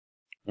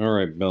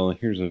Alright, Bella,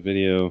 here's a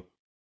video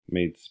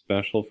made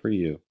special for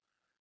you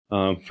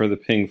for the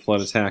ping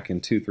flood attack in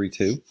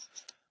 232.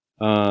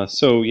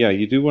 So yeah,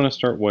 you do want to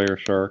start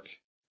wireshark,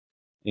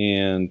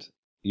 and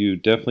you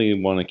definitely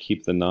want to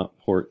keep the not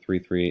port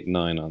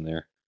 3389 on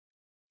there,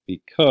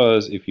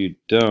 because if you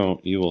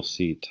don't, you will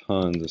see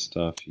tons of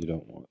stuff you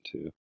don't want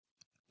to.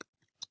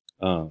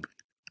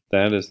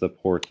 That is the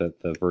port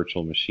that the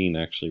virtual machine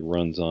actually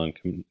runs on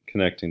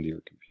connecting to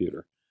your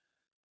computer.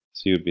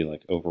 So you'd be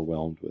like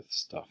overwhelmed with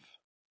stuff.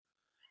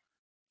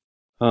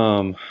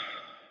 There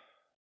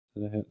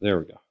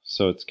we go.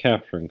 So it's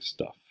capturing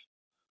stuff.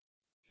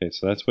 Okay,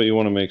 so that's what you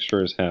want to make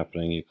sure is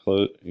happening. You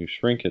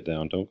shrink it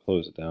down, don't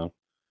close it down.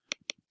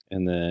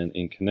 And then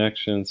in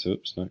connections,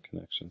 oops, not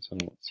connections, I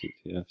don't want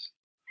CTS.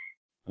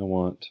 I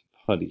want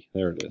putty,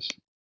 there it is.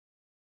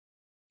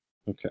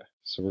 Okay,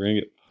 so we're going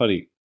to get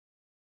putty.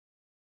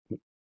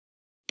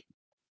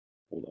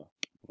 Hold on, I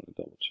want to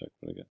double check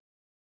what I got.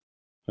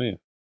 Oh yeah.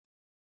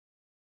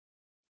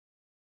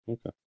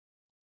 Okay.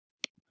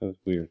 That was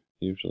weird.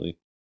 Usually,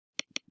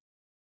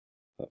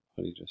 that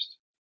putty just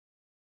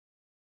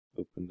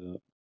opened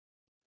up.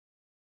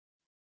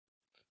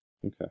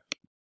 Okay.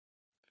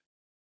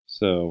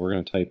 So we're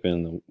going to type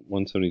in the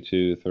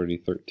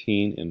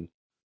 172.30.13 and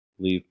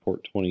leave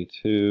port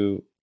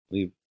 22,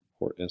 leave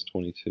port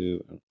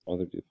S22, and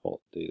other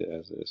default data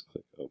as it is.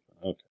 Click open.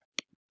 Okay.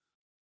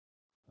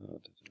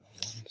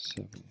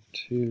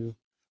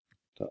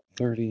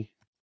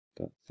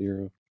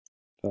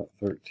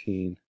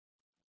 172.30.0.13.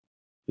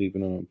 Leave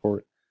it on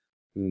port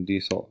in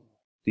the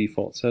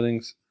default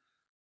settings.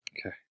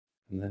 Okay,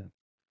 and then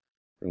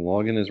we're going to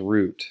log in as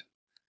root,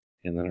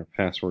 and then our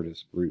password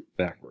is root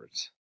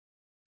backwards.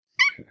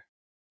 Okay.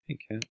 Hey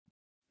cat.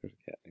 There's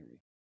a cat near me.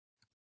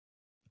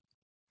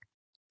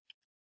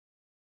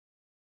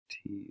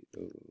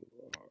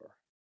 T-O-R.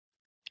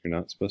 You're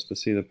not supposed to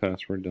see the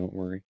password, don't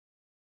worry.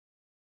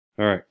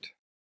 Alright.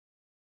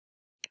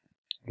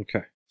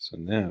 Okay, so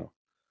now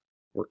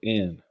we're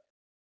in.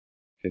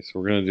 Okay, so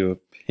we're going to do a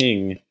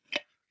ping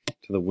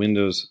to the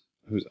Windows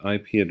whose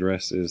IP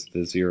address is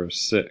the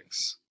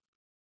 06.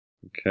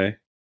 Okay,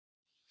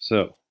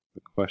 so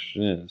the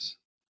question is,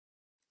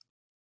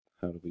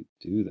 how do we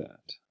do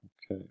that?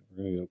 Okay,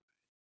 we're going to go,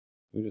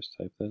 we just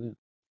type that in.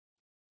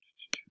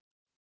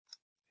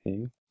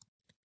 Ping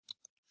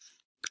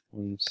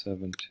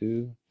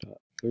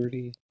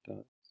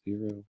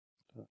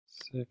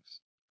 172.30.0.6.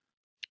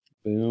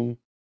 Boom.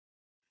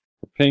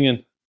 We're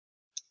pinging.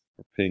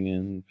 We're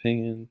pinging,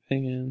 pinging,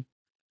 pinging.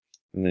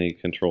 And then you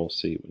Control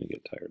C when you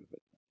get tired of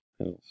it.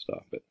 And it'll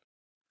stop it.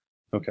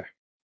 Okay.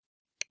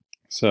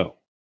 So,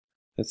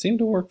 that seemed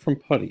to work from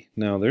putty.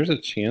 Now, there's a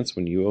chance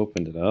when you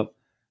opened it up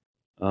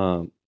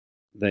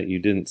that you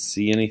didn't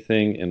see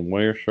anything in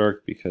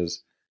Wireshark,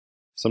 because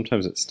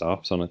sometimes it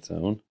stops on its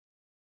own.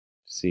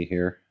 See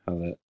here how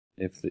that,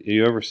 if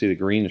you ever see the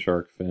green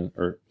shark fin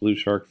or blue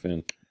shark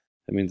fin,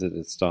 that means that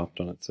it stopped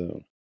on its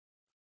own.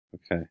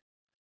 Okay.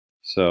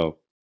 So,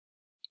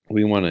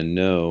 we want to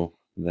know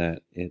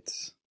that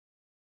it's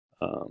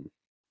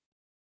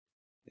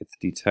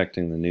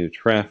detecting the new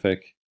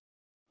traffic.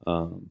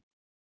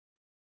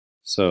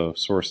 So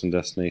source and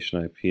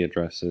destination IP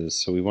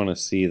addresses. So we want to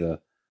see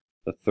the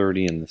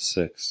 30 and the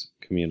 6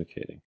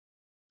 communicating.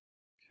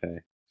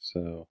 Okay,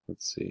 so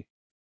let's see.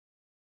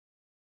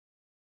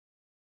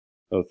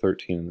 Oh,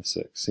 13 and the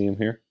 6. See them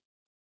here?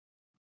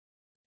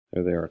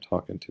 There they are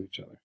talking to each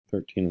other.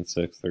 13 and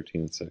 6,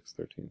 13 and 6,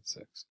 13 and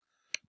 6.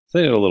 So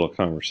they had a little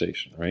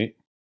conversation, right?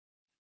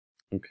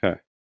 Okay.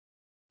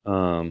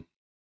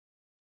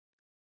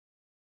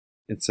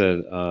 It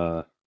said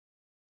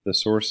the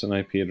source and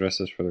IP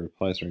addresses for the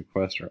replies and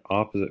requests are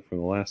opposite from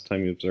the last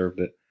time you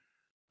observed it.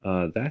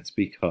 That's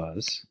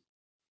because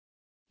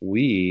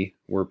we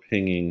were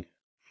pinging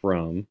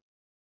from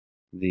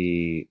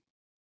the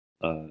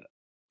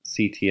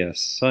CTS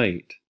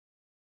site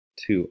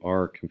to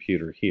our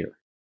computer here.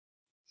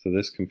 So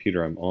this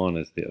computer I'm on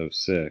is the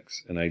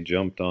 06, and I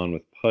jumped on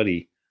with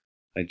putty.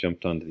 I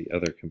jumped onto the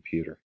other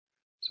computer.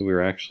 So we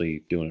were actually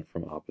doing it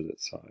from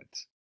opposite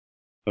sides.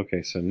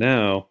 Okay, so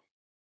now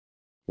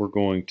we're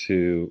going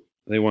to,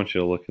 they want you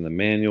to look in the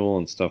manual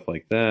and stuff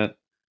like that.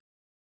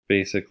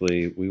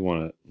 Basically, we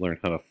want to learn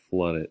how to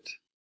flood it.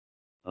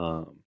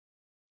 And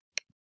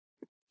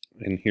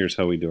here's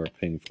how we do our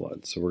ping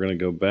flood. So we're going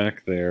to go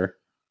back there.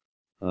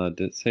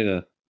 Did it say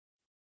to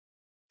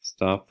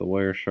stop the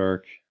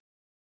Wireshark?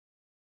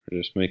 Or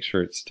just make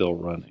sure it's still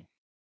running?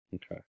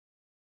 Okay.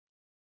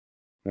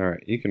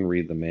 Alright, you can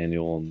read the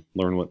manual and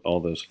learn what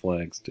all those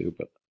flags do,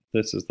 but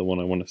this is the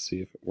one I want to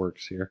see if it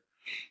works here.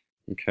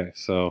 Okay,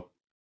 so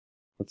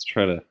let's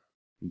try to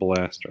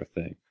blast our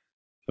thing.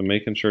 So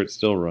making sure it's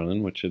still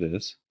running, which it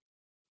is.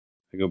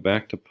 I go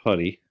back to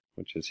putty,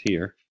 which is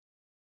here.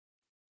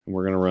 And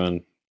we're going to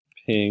run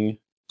ping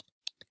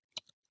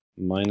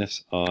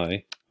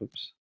 -I.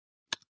 Oops.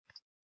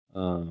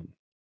 Jeez,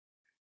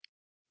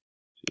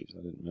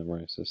 I didn't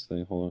memorize this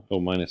thing. Hold on. Oh,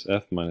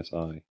 -F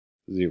 -I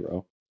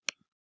 0.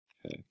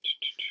 Okay.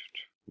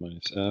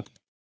 -F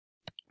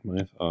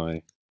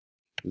 -I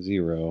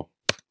 0.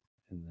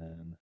 and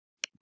then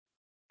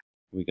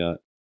we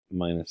got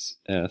minus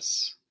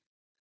S,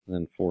 and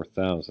then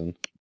 4,000,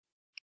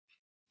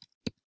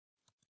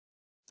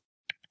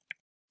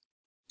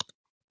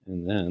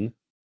 and then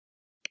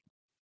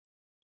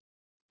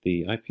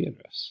the IP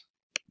address.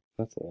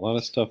 That's a lot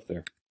of stuff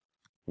there.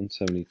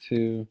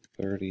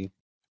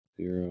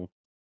 172.30.0.6.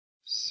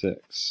 So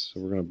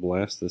we're going to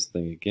blast this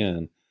thing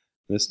again.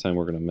 This time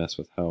we're going to mess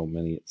with how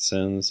many it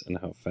sends and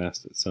how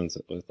fast it sends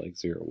it with like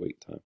 0 wait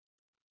time.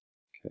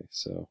 Okay,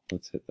 so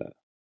let's hit that.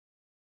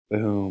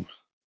 Boom.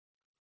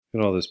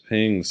 Look at all those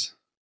pings.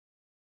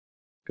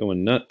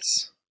 Going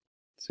nuts.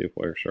 Let's see if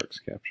Wireshark's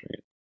capturing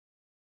it.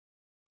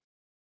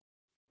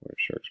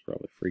 Wireshark's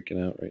probably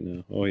freaking out right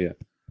now. Oh yeah.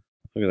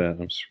 Look at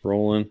that. I'm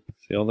scrolling.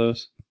 See all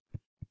those?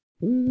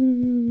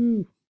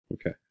 Woo!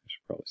 Okay, I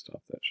should probably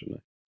stop that, shouldn't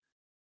I?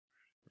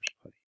 Where's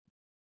Putty?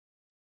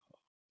 Oh,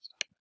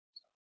 stop it.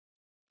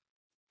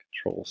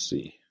 Control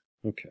C.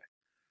 Okay.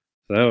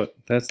 So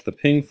that's the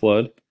ping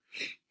flood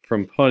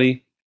from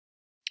Putty,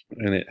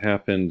 and it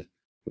happened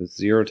with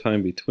 0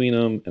 time between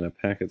them and a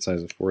packet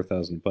size of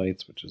 4,000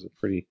 bytes, which is a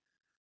pretty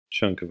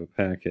chunk of a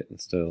packet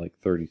instead of like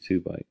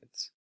 32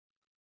 bytes.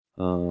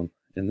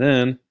 And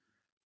then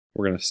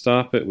we're going to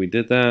stop it. We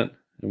did that,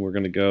 and we're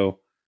going to go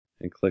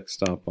and click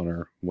stop on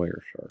our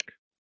Wireshark.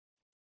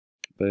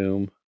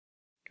 Boom.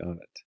 Got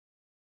it.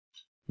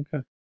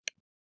 Okay.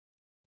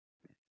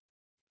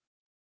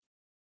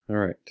 All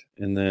right.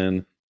 And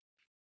then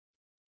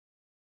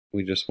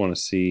we just want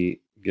to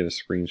get a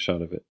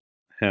screenshot of it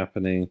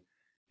happening.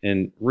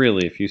 And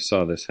really, if you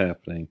saw this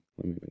happening,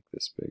 let me make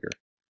this bigger.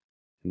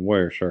 In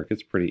Wireshark,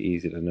 it's pretty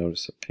easy to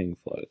notice a ping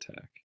flood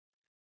attack,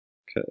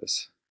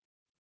 because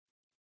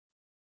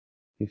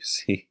you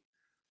see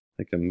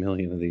like a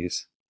million of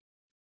these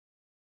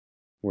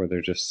where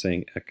they're just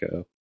saying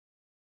echo,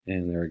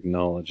 and they're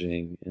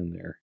acknowledging, and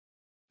they're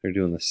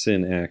doing the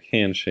SYN-ACK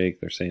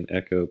handshake. They're saying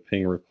echo,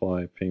 ping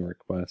reply, ping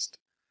request.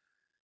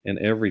 And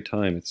every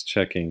time it's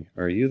checking,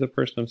 are you the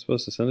person I'm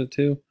supposed to send it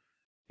to?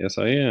 Yes,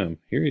 I am.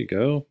 Here you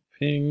go.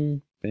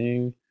 Ping,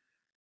 ping.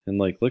 And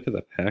like, look at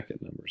the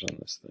packet numbers on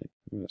this thing.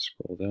 I'm going to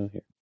scroll down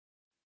here.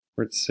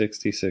 We're at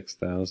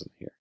 66,000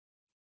 here.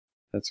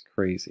 That's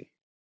crazy.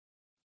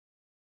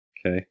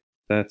 Okay,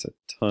 that's a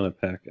ton of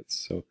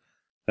packets. So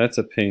that's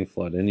a ping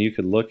flood. And you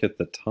could look at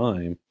the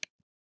time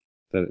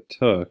that it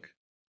took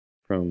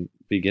from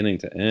beginning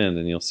to end,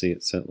 and you'll see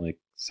it sent like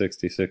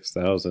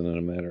 66,000 in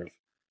a matter of,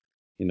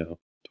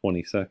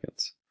 20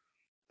 seconds.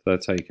 So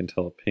that's how you can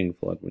tell a ping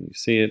flood. When you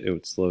see it, it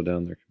would slow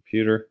down their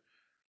computer.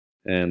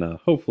 And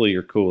hopefully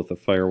you're cool with the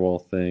firewall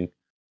thing.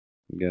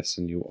 I'm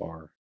guessing you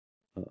are.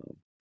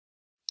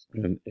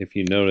 And if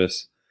you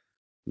notice,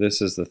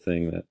 this is the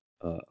thing that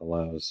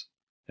allows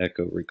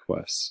echo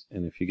requests.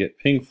 And if you get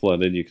ping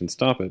flooded, you can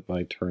stop it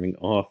by turning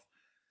off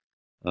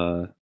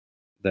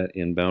that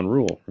inbound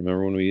rule.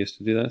 Remember when we used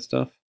to do that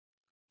stuff?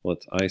 Well,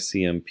 it's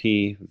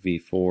ICMP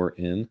v4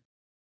 in,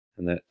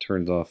 and that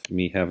turns off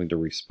me having to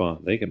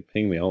respond. They can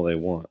ping me all they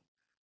want,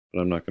 but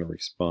I'm not going to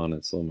respond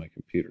and slow my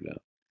computer down.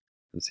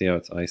 And see how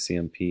it's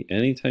ICMP.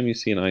 Anytime you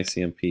see an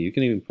ICMP, you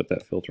can even put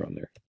that filter on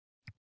there.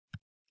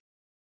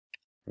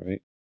 All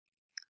right?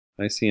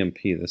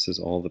 ICMP, this is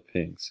all the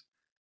pings.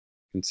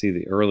 You can see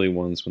the early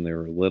ones when they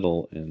were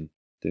little and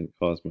didn't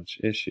cause much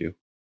issue.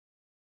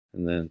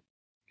 And then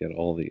get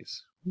all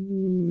these.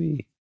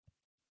 Ooh-wee.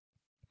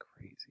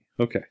 Crazy.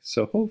 Okay,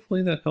 so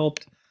hopefully that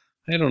helped.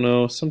 I don't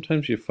know,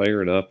 sometimes you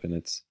fire it up and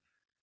it's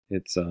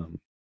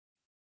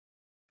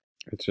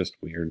just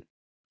weird.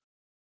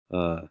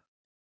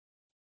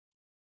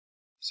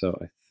 So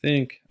I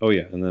think, oh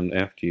yeah, and then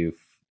after you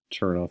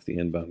turn off the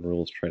inbound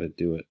rules, try to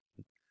do it.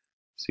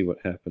 See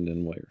what happened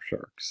in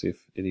Wireshark. See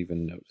if it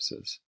even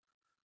notices.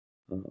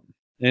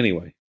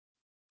 Anyway,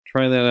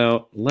 try that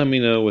out. Let me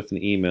know with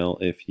an email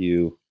if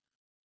you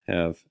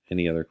have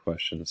any other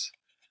questions.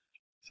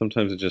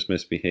 Sometimes it just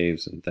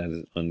misbehaves, and that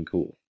is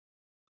uncool.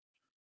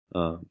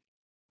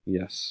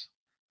 Yes.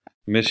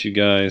 Miss you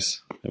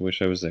guys. I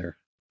wish I was there.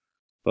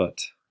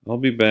 But I'll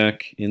be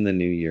back in the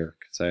new year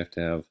because I have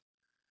to have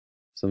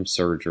some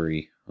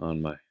surgery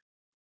on my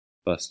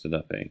busted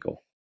up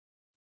ankle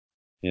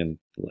and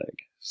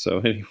leg. So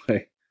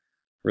anyway,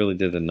 really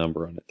did a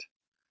number on it.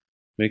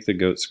 Make the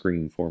goat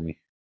scream for me.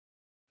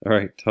 All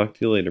right, talk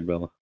to you later,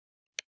 Bella.